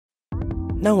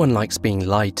No one likes being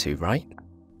lied to, right?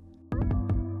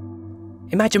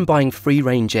 Imagine buying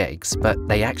free-range eggs, but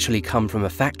they actually come from a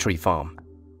factory farm.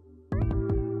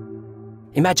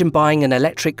 Imagine buying an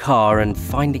electric car and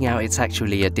finding out it's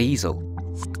actually a diesel.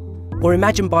 Or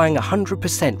imagine buying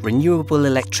 100% renewable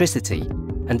electricity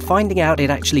and finding out it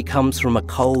actually comes from a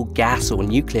coal, gas, or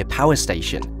nuclear power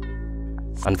station.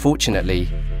 Unfortunately,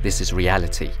 this is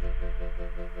reality.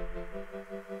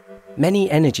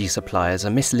 Many energy suppliers are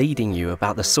misleading you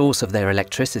about the source of their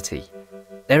electricity.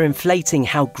 They're inflating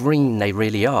how green they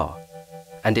really are,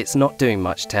 and it's not doing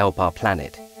much to help our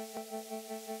planet.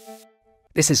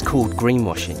 This is called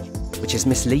greenwashing, which is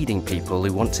misleading people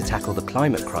who want to tackle the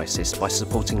climate crisis by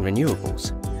supporting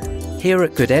renewables. Here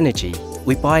at Good Energy,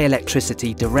 we buy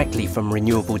electricity directly from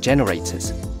renewable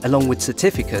generators, along with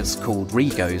certificates called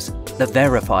REGOs that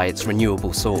verify its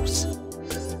renewable source.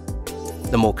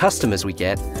 The more customers we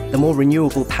get, the more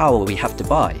renewable power we have to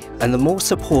buy, and the more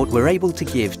support we're able to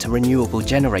give to renewable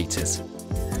generators.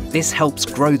 This helps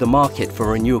grow the market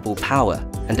for renewable power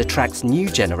and attracts new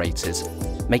generators,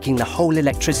 making the whole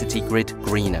electricity grid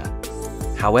greener.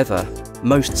 However,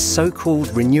 most so-called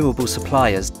renewable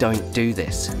suppliers don't do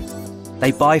this.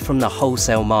 They buy from the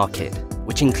wholesale market,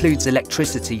 which includes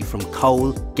electricity from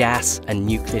coal, gas, and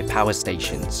nuclear power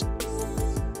stations.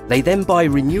 They then buy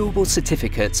renewable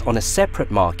certificates on a separate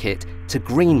market to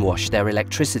greenwash their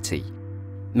electricity,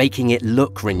 making it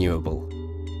look renewable.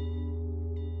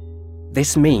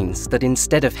 This means that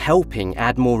instead of helping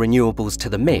add more renewables to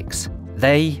the mix,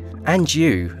 they, and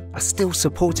you, are still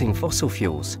supporting fossil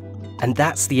fuels. And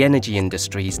that's the energy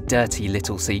industry's dirty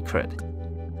little secret.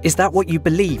 Is that what you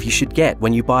believe you should get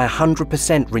when you buy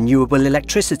 100% renewable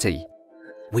electricity?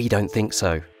 We don't think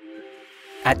so.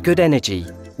 At Good Energy,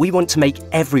 we want to make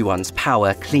everyone's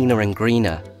power cleaner and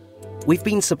greener. We've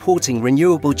been supporting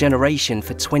renewable generation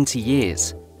for 20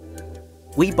 years.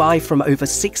 We buy from over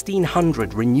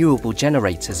 1,600 renewable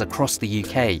generators across the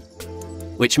UK,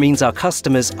 which means our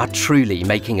customers are truly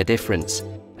making a difference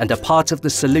and are part of the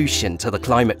solution to the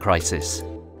climate crisis.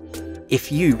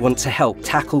 If you want to help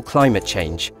tackle climate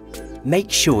change,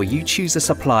 make sure you choose a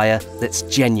supplier that's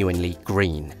genuinely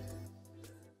green.